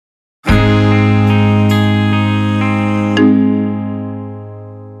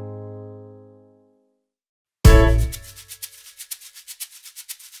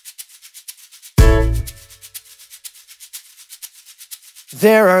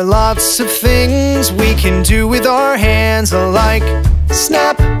There are lots of things we can do with our hands, like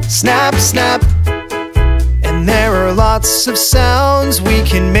snap, snap, snap. And there are lots of sounds we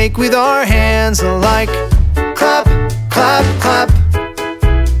can make with our hands, like clap, clap, clap.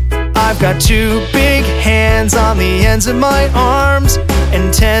 I've got 2 big hands on the ends of my arms,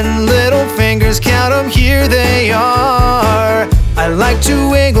 and 10 little fingers, count them, here they are. I like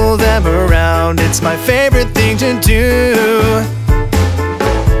to wiggle them around, it's my favorite thing to do.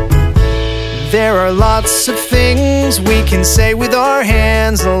 There are lots of things we can say with our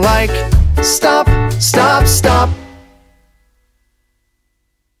hands, like stop, stop, stop.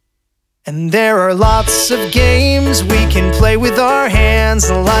 And there are lots of games we can play with our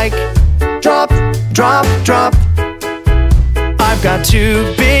hands, like drop, drop, drop. I've got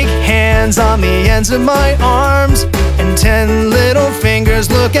 2 big hands on the ends of my arms, and 10 little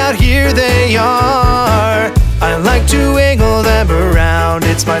fingers, look out, here they are. I like to wiggle them around,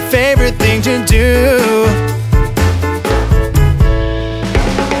 it's my favorite thing to do.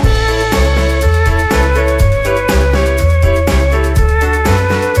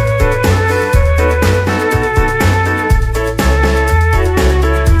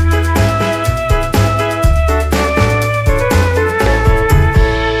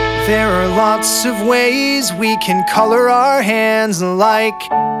 There are lots of ways we can color our hands, like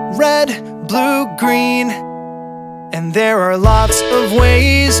red, blue, green. And there are lots of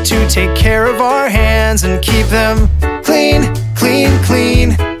ways to take care of our hands and keep them clean, clean,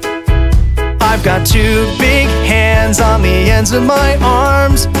 clean. I've got 2 big hands on the ends of my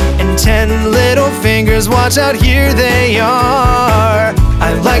arms, and 10 little fingers, watch out, here they are.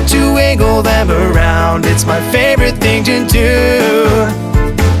 I like to wiggle them around, it's my favorite thing to do.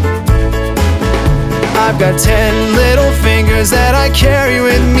 I've got 10 little fingers that I carry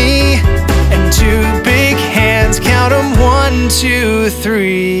with me, and 2 big hands, count them, 1, 2,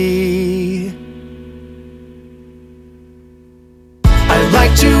 3. I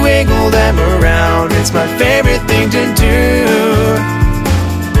like to wiggle them around, it's my favorite thing to do.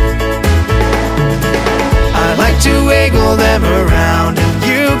 I like to wiggle them around, and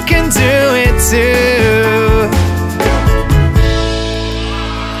you can do it too.